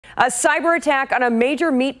A cyber attack on a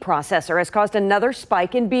major meat processor has caused another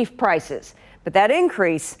spike in beef prices. But that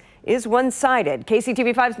increase is one-sided.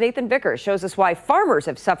 KCTV5's Nathan Vickers shows us why farmers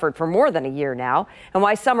have suffered for more than a year now and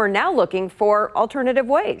why some are now looking for alternative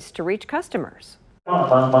ways to reach customers. The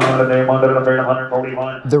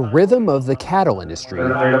rhythm of the cattle industry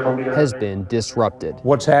has been disrupted.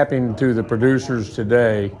 What's happening to the producers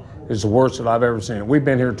today is the worst that I've ever seen. We've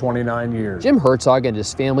been here 29 years. Jim Herzog and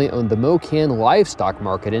his family own the Mocan Livestock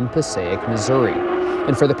Market in Passaic, Missouri.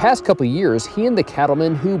 And for the past couple years, he and the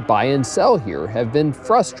cattlemen who buy and sell here have been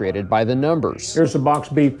frustrated by the numbers. Here's the box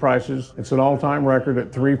beef prices. It's an all-time record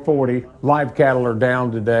at $3.40. Live cattle are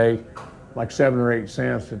down today like 7 or 8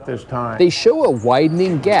 cents at this time. They show a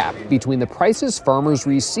widening gap between the prices farmers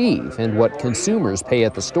receive and what consumers pay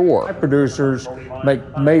at the store. Producers make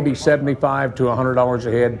maybe $75 to $100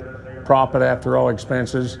 a head profit after all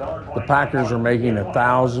expenses. The packers are making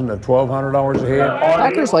 $1,000 to $1,200 a head.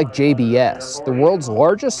 Packers like JBS, the world's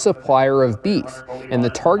largest supplier of beef, and the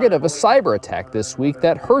target of a cyber attack this week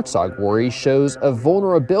that Herzog worries shows a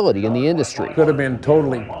vulnerability in the industry. Could have been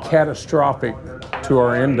totally catastrophic to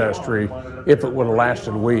our industry if it would have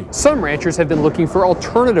lasted a week. Some ranchers have been looking for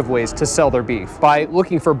alternative ways to sell their beef by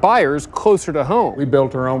looking for buyers closer to home. We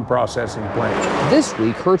built our own processing plant. This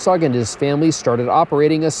week, Herzog and his family started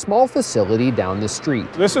operating a small facility down the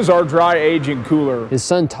street. This is our dry aging cooler. His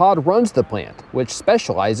son Todd runs the plant, which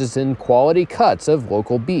specializes in quality cuts of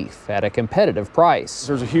local beef at a competitive price.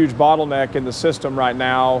 There's a huge bottleneck in the system right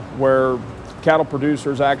now where cattle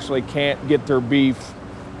producers actually can't get their beef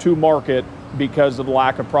to market because of the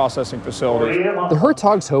lack of processing facilities. The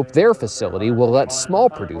Herzogs hope their facility will let small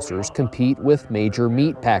producers compete with major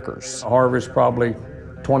meat packers. Harvest probably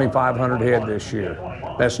 2,500 head this year.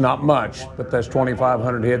 That's not much, but that's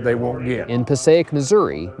 2,500 head they won't get. In Passaic,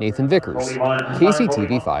 Missouri, Nathan Vickers,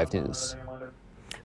 KCTV 5 News.